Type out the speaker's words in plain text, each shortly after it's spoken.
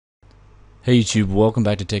Hey YouTube, welcome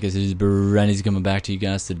back to Tech. This is Brandy's coming back to you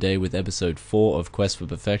guys today with episode 4 of Quest for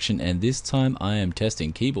Perfection, and this time I am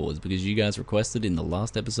testing keyboards because you guys requested in the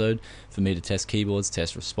last episode for me to test keyboards,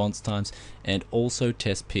 test response times, and also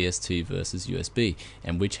test PS2 versus USB,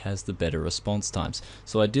 and which has the better response times.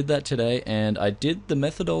 So I did that today, and the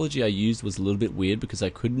methodology I used was a little bit weird because I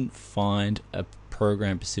couldn't find a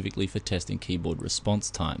program specifically for testing keyboard response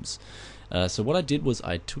times. So what I did was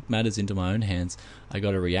I took matters into my own hands. I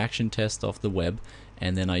got a reaction test off the web,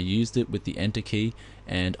 and then I used it with the enter key,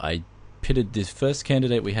 and I pitted this first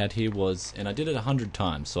candidate we had here and I did it 100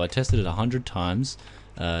 times. So I tested it 100 times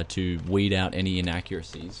to weed out any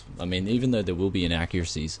inaccuracies. I mean, even though there will be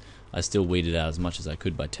inaccuracies, I still weeded out as much as I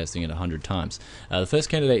could by testing it 100 times. The first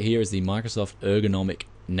candidate here is the Microsoft Ergonomic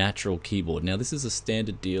Natural Keyboard. Now this is a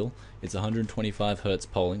standard deal. It's 125 Hz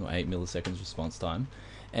polling, or 8 milliseconds response time.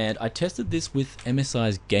 And I tested this with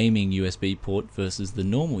MSI's gaming USB port versus the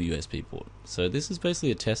normal USB port. So this is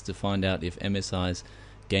basically a test to find out if MSI's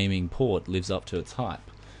gaming port lives up to its hype.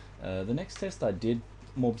 The next test I did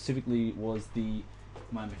more specifically was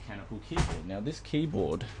my mechanical keyboard. Now this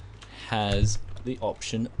keyboard has the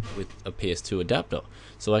option with a PS2 adapter.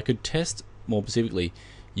 So I could test more specifically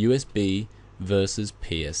USB versus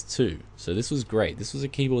PS2. So this was great. This was a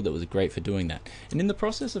keyboard that was great for doing that. And in the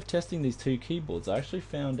process of testing these two keyboards, I actually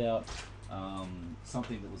found out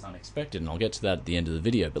something that was unexpected, and I'll get to that at the end of the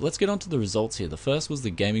video. But let's get on to the results here. The first was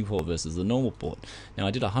the gaming port versus the normal port. Now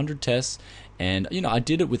I did 100 tests, and I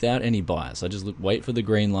did it without any bias. I just wait for the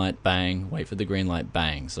green light, bang, wait for the green light,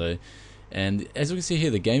 bang. And as we can see here,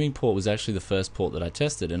 the gaming port was actually the first port that I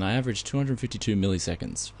tested, and I averaged 252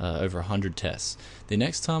 milliseconds over 100 tests. The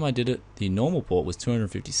next time I did it, the normal port was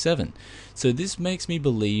 257. So this makes me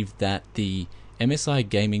believe that the MSI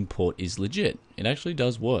gaming port is legit. It actually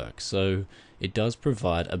does work, so it does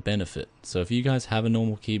provide a benefit. So if you guys have a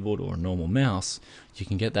normal keyboard or a normal mouse, you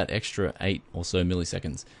can get that extra 8 or so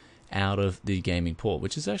milliseconds out of the gaming port,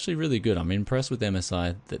 which is actually really good. I'm impressed with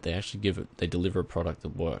MSI that they deliver a product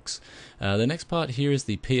that works. The next part here is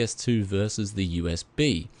the PS2 versus the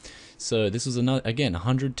USB. So this was again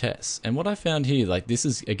 100 tests, and what I found here, this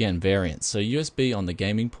is again variance. So USB on the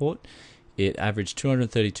gaming port, it averaged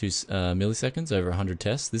 232 milliseconds over 100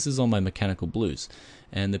 tests. This is on my mechanical blues.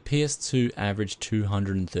 And the PS2 averaged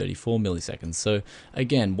 234 milliseconds. So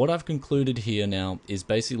again, what I've concluded here now is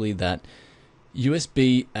basically that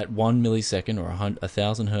USB at 1 millisecond or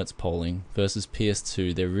 1000 Hz polling versus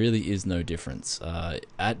PS2, there really is no difference.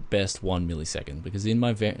 At best 1 millisecond, because in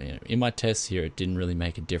my tests here, it didn't really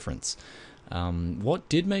make a difference. What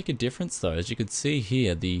did make a difference though, as you could see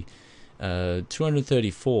here, the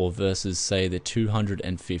 234 versus say the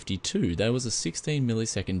 252, there was a 16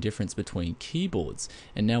 millisecond difference between keyboards.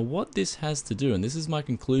 And now what this has to do, and this is my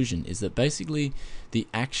conclusion, is that basically the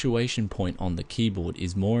actuation point on the keyboard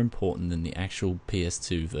is more important than the actual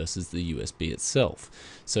PS2 versus the USB itself.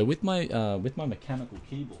 So with my mechanical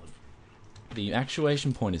keyboard, the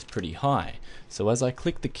actuation point is pretty high. So as I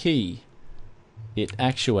click the key, it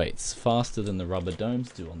actuates faster than the rubber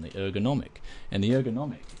domes do on the ergonomic. And the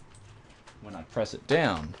ergonomic, when I press it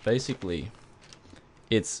down, basically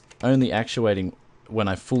it's only actuating when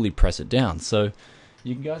I fully press it down. So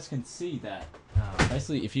you guys can see that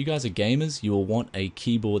basically if you guys are gamers, you will want a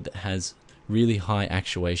keyboard that has really high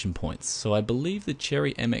actuation points. So I believe the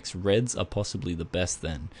Cherry MX Reds are possibly the best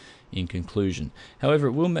then, in conclusion. However,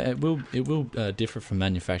 it will differ from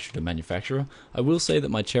manufacturer to manufacturer. I will say that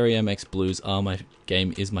my Cherry MX Blues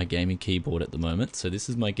is my gaming keyboard at the moment. So this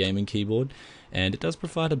is my gaming keyboard, and it does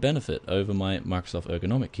provide a benefit over my Microsoft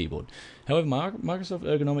Ergonomic keyboard. However, my Microsoft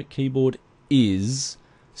Ergonomic keyboard is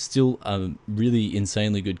still a really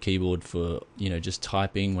insanely good keyboard for just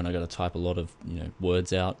typing when I got to type a lot of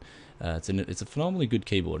words out. It's a phenomenally good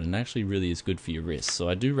keyboard, and actually really is good for your wrists. So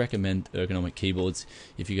I do recommend ergonomic keyboards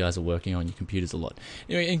if you guys are working on your computers a lot.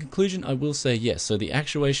 Anyway, in conclusion, I will say yes. So the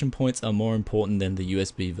actuation points are more important than the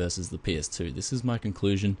USB versus the PS2. This is my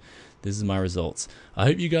conclusion. This is my results. I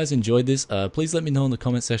hope you guys enjoyed this. Please let me know in the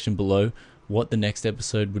comment section below what the next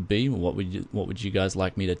episode would be. What would you guys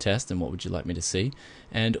like me to test, and what would you like me to see?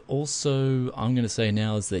 And also, I'm going to say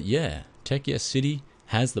now is that Tech Yes City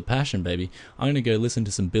has the passion, baby. I'm going to go listen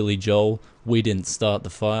to some Billy Joel, We Didn't Start the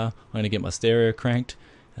Fire. I'm going to get my stereo cranked.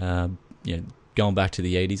 Going back to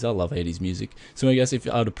the 80s. I love 80s music. So I guess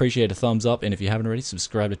I'd appreciate a thumbs up, and if you haven't already,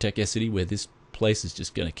 subscribe to Tech Yes City, where this place is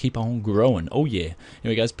just going to keep on growing. Oh yeah.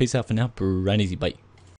 Anyway guys, peace out for now. Brain easy, bye.